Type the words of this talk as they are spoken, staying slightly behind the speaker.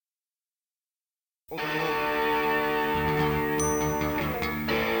踊ろう。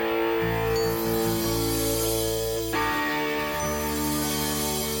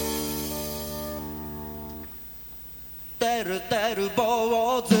てるてる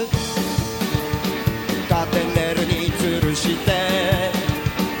坊主カーテンレールに吊るして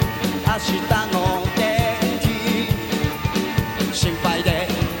明日の天気心配で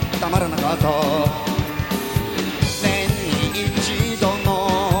たまらなかった。年に一度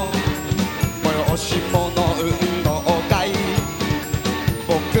の催し物運動会、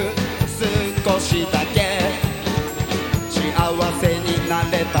僕少しだけ幸せにな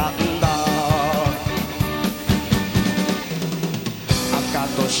れたんだ。赤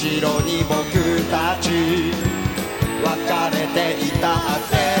と白に僕たち別れていたっ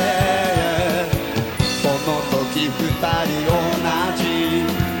てこの時二人同じ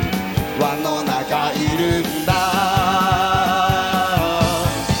輪の中いるんだ。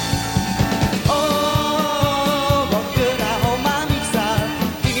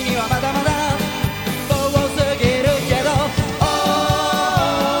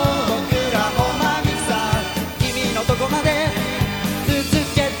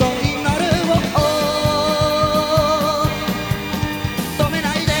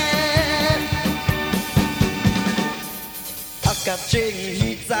赤チン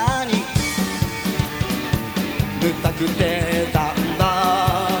膝に塗ったくてたん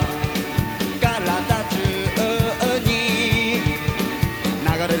だ。体中に流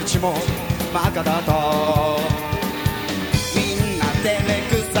れる血も真っ赤だとみんな照れ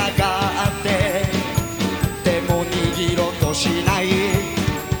くさがって手も握ろうとしない。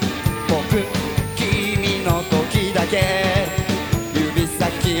僕君の時だけ指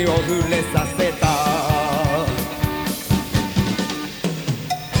先を触れさせた。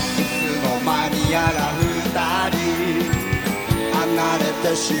やら二人離れ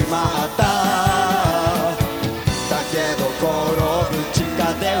てしまった。だけど転ぶ地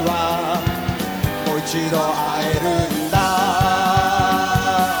下ではもう一度会えるんだ。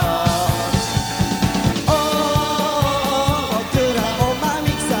オクラホマ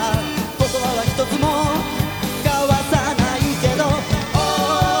ミキサー言葉は一つも交わさないけどオ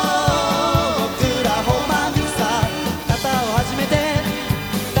クラホマミキサー肩を始めて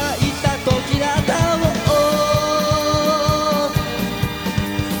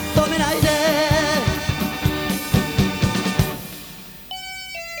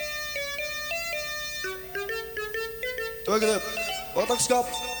というわけで私が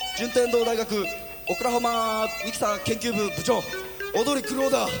順天堂大学オクラホマミキサー研究部部長踊りクロ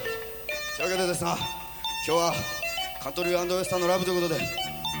ーダーというわけでですな、今日はカントリー&ウエスタンのライブということで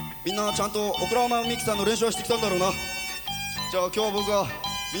みんなちゃんとオクラホマミキサーの練習はしてきたんだろうな。じゃあ今日は僕が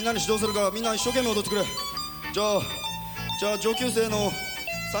みんなに指導するからみんな一生懸命踊ってくれ。じゃあ上級生の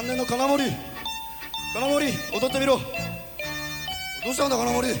3年の金森踊ってみろ。どうしたんだ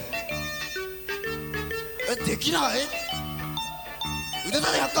金森。できない？腕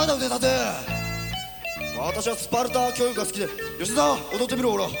立て100回だ腕立て。私はスパルタ教育が好きで。吉沢踊ってみ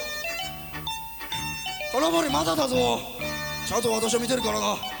ろ。ほら金森まだだぞ。ちゃんと私は見てるから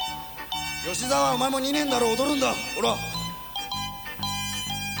な。吉沢お前も2年だろ踊るんだ。ほらは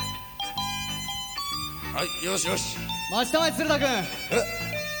いよしよし。待ちたまえ鶴田君。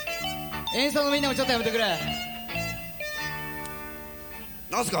演奏のみんなもちょっとやめてくれ。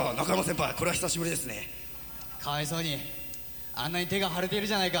なんすか中山先輩、これは久しぶりですね。かわいそうにあんなに手が腫れている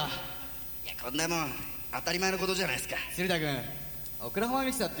じゃないか。いやこんなもん当たり前のことじゃないですか。鶴田君、オクラホマ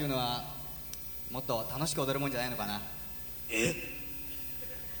ミキサーっていうのはもっと楽しく踊るもんじゃないのかな。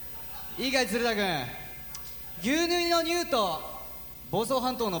いいかい鶴田君、牛乳の乳と房総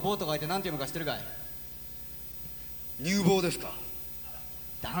半島の棒と書いて何て読むか知ってるかい？乳房ですか？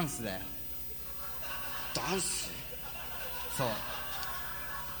ダンスだよ。ダンス？そうって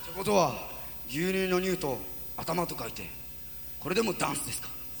ことは牛乳の乳と頭と書いてこれでもダンスですか？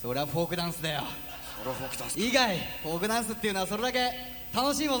それはフォークダンスだよ。それはフォークダンス。いいかい、フォークダンスっていうのはそれだけ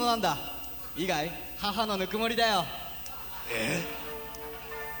楽しいものなんだ。いいかい、母のぬくもりだよ。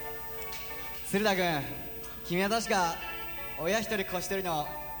鶴田君、君は確か親一人子一人の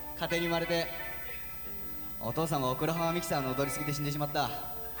家庭に生まれてお父さんはオクラホマミキサーの踊りすぎて死んでしまった。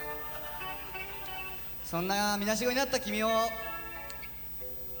そんなみなしごになった君を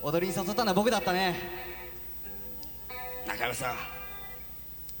踊りに誘ったのは僕だったね。中山さん、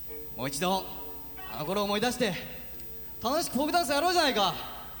もう一度あの頃を思い出して楽しくフォークダンスやろうじゃないか。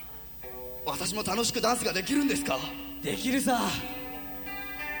私も楽しくダンスができるんですか？できるさ。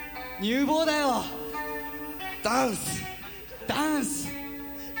乳房だよ。ダンス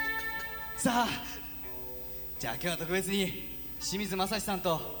さあ、じゃあ今日は特別に清水正史さん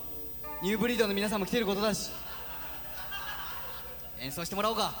とニューブリードの皆さんも来てることだし、演奏してもら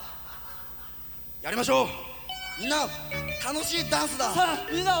おうか。やりましょう。みんな楽しいダンスだ。さあ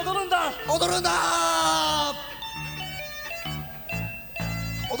みんな踊るんだ。踊るんだー。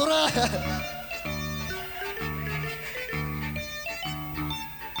踊れ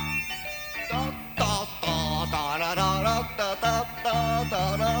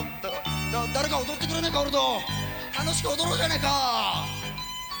誰か踊ってくれねえか。俺と楽しく踊ろうじゃねえか。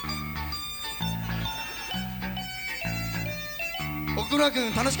奥村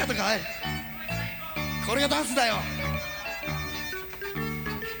君楽しかったかい。これがダンスだよ。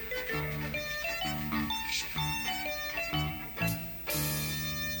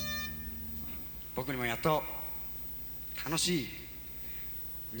僕にもやっと楽しい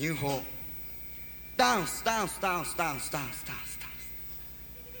入法ダンスダンスダンスダンスダンスダンスダンス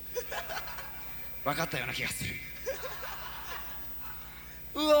分かったような気がする。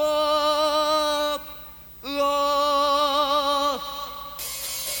うおーうおー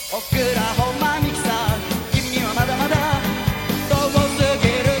オクラホマミキサー、君にはまだまだ遠すぎ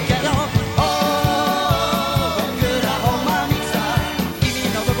るけど、おーオクラホマミキサー、君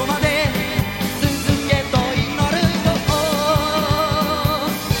のどこまで続けと祈るよ。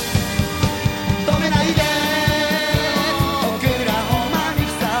止めないでオクラホマミ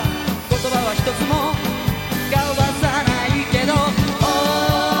キサー、言葉は一つも交わさないけど、おー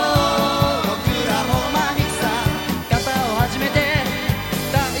オクラホマミキサー、肩を始めて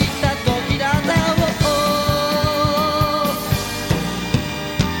抱いた時だった。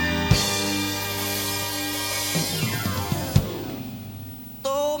止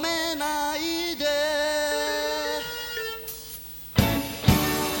めないで。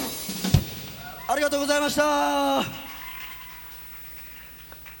ありがとうございました。